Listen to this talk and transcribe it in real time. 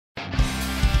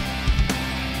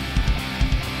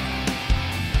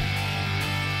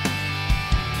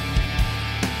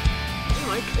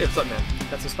What's up, man?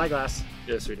 Got some Spyglass.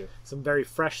 Yes, we do. Some very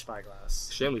fresh Spyglass.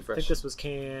 Extremely fresh. I think this was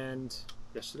canned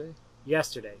yesterday.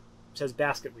 Yesterday. It says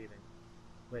basket weaving,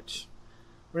 which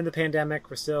we're in the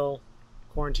pandemic. We're still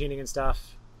quarantining and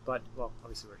stuff. But, well,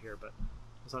 obviously we're here, but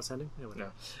it's not sending? Anyway. No.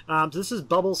 So this is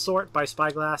Bubble Sort by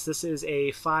Spyglass. This is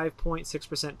a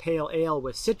 5.6% pale ale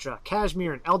with Citra,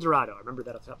 Cashmere, and Dorado. I remember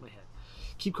that off the top of my head.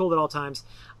 Keep cold at all times.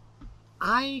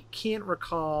 I can't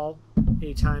recall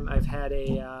a time I've had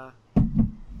a...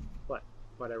 what?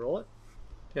 Why'd I roll it?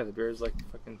 Yeah, the beer is like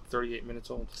fucking 38 minutes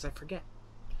old. Because I forget.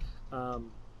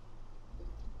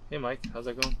 Hey, Mike. How's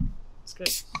that going? It's good.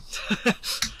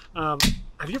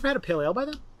 Have you ever had a pale ale by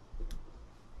them?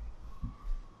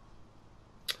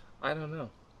 I don't know.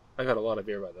 I've had a lot of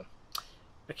beer by them.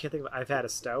 I can't think of it. I've had a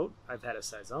stout. I've had a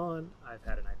saison. I've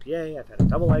had an IPA. I've had a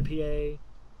double IPA.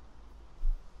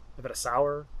 I've had a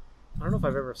sour. I don't know if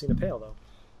I've ever seen a pale, though.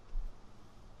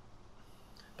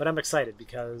 But I'm excited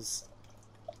because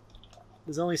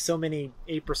there's only so many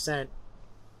 8%,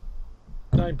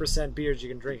 9% beers you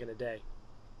can drink in a day.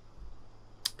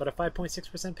 But a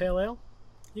 5.6% pale ale,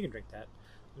 you can drink that.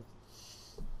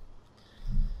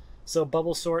 So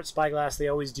Bubble Sort, Spyglass, they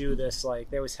always do this,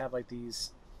 like, they always have, like,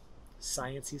 these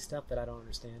science-y stuff that I don't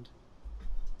understand.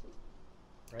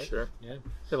 Right? Sure. Yeah.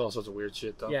 They have all sorts of weird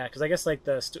shit, though. Yeah, because I guess, like,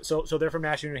 so they're from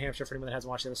Nashville, New Hampshire, for anyone that hasn't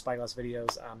watched the other Spyglass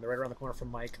videos. They're right around the corner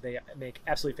from Mike. They make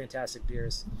absolutely fantastic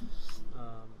beers.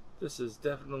 This is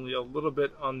definitely a little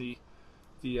bit on the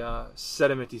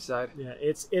sedimenty side. Yeah,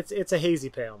 it's a hazy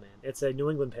pale, man. It's a New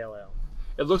England pale ale.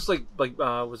 It looks like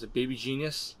was it Baby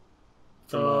Genius?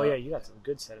 From, yeah, you got some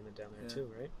good sediment down there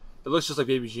too, right? It looks just like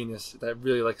Baby Genius. That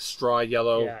really like straw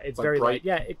yellow. Yeah, it's like very bright. light.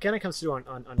 Yeah, it kind of comes through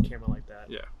on camera like that.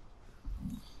 Yeah.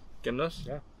 Getting this?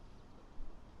 Yeah.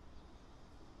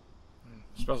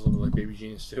 It smells a little bit like Baby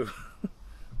Genius too.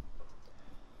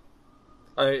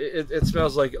 It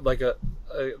smells like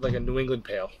a New England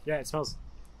pale. Yeah, it smells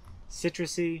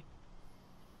citrusy,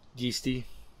 yeasty.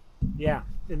 Yeah,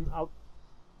 and not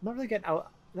really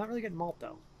getting malt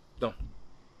though. No.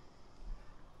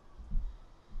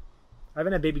 I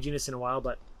haven't had Baby Genius in a while,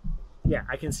 but yeah,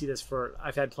 I can see this for.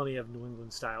 I've had plenty of New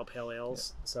England style pale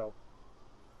ales, so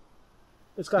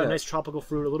it's got a nice tropical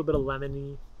fruit, a little bit of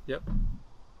lemony. Yep.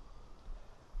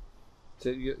 So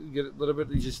you get a little bit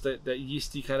just that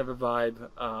yeasty kind of a vibe.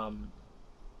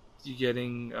 You're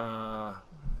getting.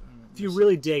 If you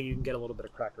really dig, you can get a little bit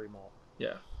of crackery malt.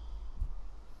 Yeah.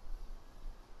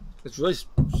 It's really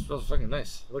smells fucking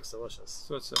nice. It looks delicious.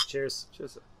 So it's cheers.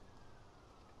 Cheers.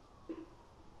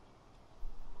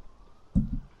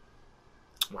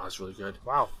 Wow, that's really good.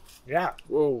 Wow. Yeah.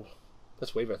 Whoa.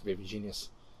 That's way better than Baby Genius.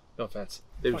 No offense.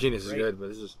 Baby Genius is good, but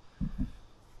this is...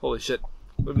 Holy shit.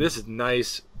 I mean, this is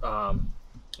nice.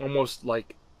 Almost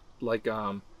like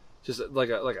just like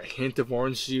a hint of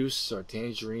orange juice or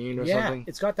tangerine or something. Yeah,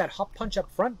 it's got that hop punch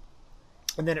up front,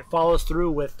 and then it follows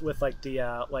through with like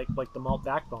the like the malt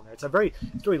backbone there. It's very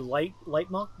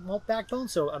light malt backbone,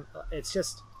 so it's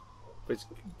just... It's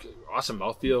awesome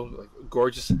mouthfeel, like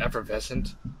gorgeous,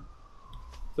 effervescent.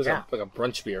 It's like a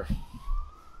brunch beer.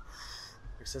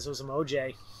 It says it was some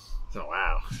OJ. Oh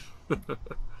wow!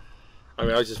 I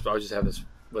mean, I would just have this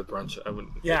with brunch. I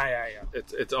wouldn't. Yeah.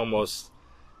 It's almost.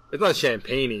 It's not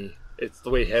champagne-y. It's the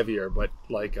way heavier, but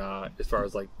like as far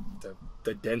as like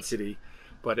the density,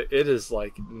 but it is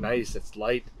like nice. It's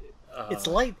light. It's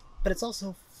light, but it's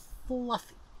also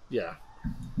fluffy. Yeah,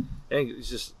 and it's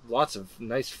just lots of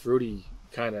nice fruity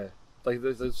kind of like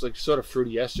it's like sort of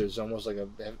fruity esters, almost like a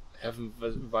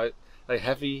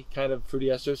heavy kind of fruity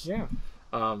esters. Yeah.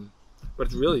 But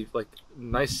it's really like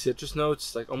nice citrus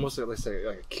notes, like almost like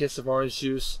a kiss of orange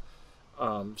juice,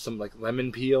 some like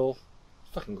lemon peel.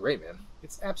 It's fucking great, man.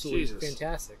 It's absolutely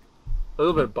fantastic. A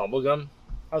little bit of bubblegum.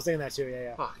 I was thinking that too.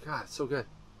 Yeah. Oh god, it's so good.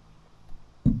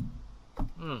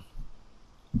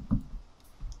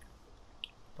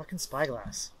 Fucking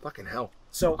Spyglass. Fucking hell.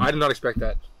 So I did not expect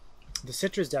that. The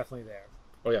Citra's definitely there.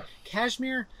 Oh yeah.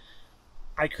 Cashmere,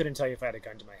 I couldn't tell you if I had a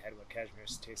gun to my head what Cashmere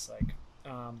tastes like.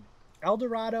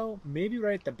 Dorado, maybe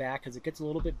right at the back because it gets a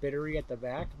little bit bittery at the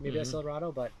back. Maybe that's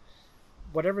Dorado, but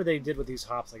whatever they did with these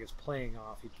hops, like it's playing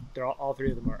off. They're all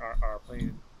three of them are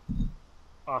playing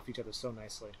off each other so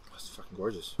nicely. Oh, it's fucking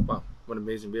gorgeous. Wow, what an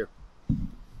amazing beer.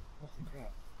 Holy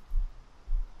crap!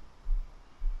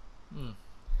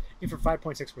 And for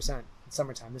 5.6% in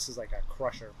summertime, this is like a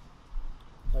crusher.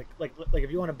 Like if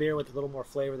you want a beer with a little more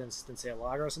flavor than say a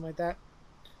lager or something like that,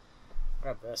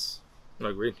 grab this. I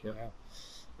agree. Yeah.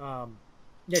 Down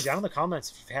in the comments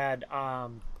if you've had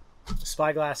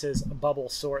Spyglass's Bubble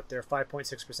Sort, their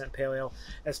 5.6% pale ale.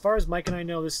 As far as Mike and I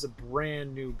know, this is a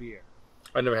brand new beer.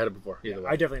 I never had it before either way.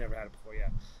 I definitely never had it before. Yeah,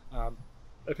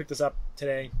 I picked this up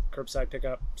today. Curbside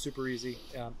pickup, super easy.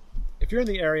 If you're in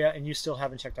the area and you still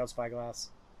haven't checked out Spyglass,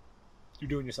 you're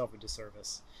doing yourself a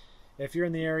disservice. If you're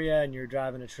in the area and you're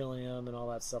driving a Trillium and all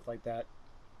that stuff like that,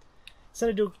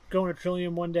 instead of going to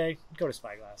Trillium one day, go to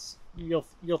Spyglass. You'll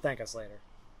thank us later.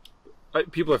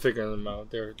 People are figuring them out.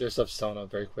 Their stuff's selling out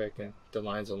very quick, and the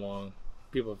lines are long.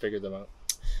 People have figured them out.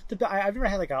 I've never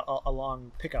had like a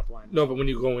long pickup line. No, but when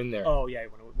you go in there. Oh yeah,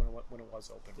 when it was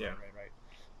open. Yeah. Right.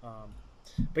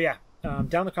 But yeah, down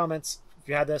in the comments, if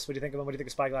you had this, what do you think of them? What do you think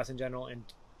of Spyglass in general? And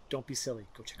don't be silly.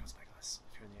 Go check out Spyglass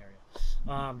if you're in the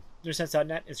area.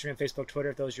 Nerdsense.net, Instagram, Facebook,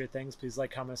 Twitter. If those are your things, please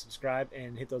like, comment, subscribe,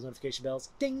 and hit those notification bells.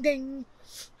 Ding, ding.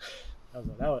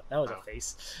 That was a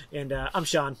face. And I'm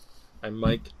Sean. I'm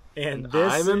Mike. And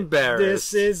I'm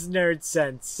embarrassed. This is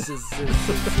Nerdsense.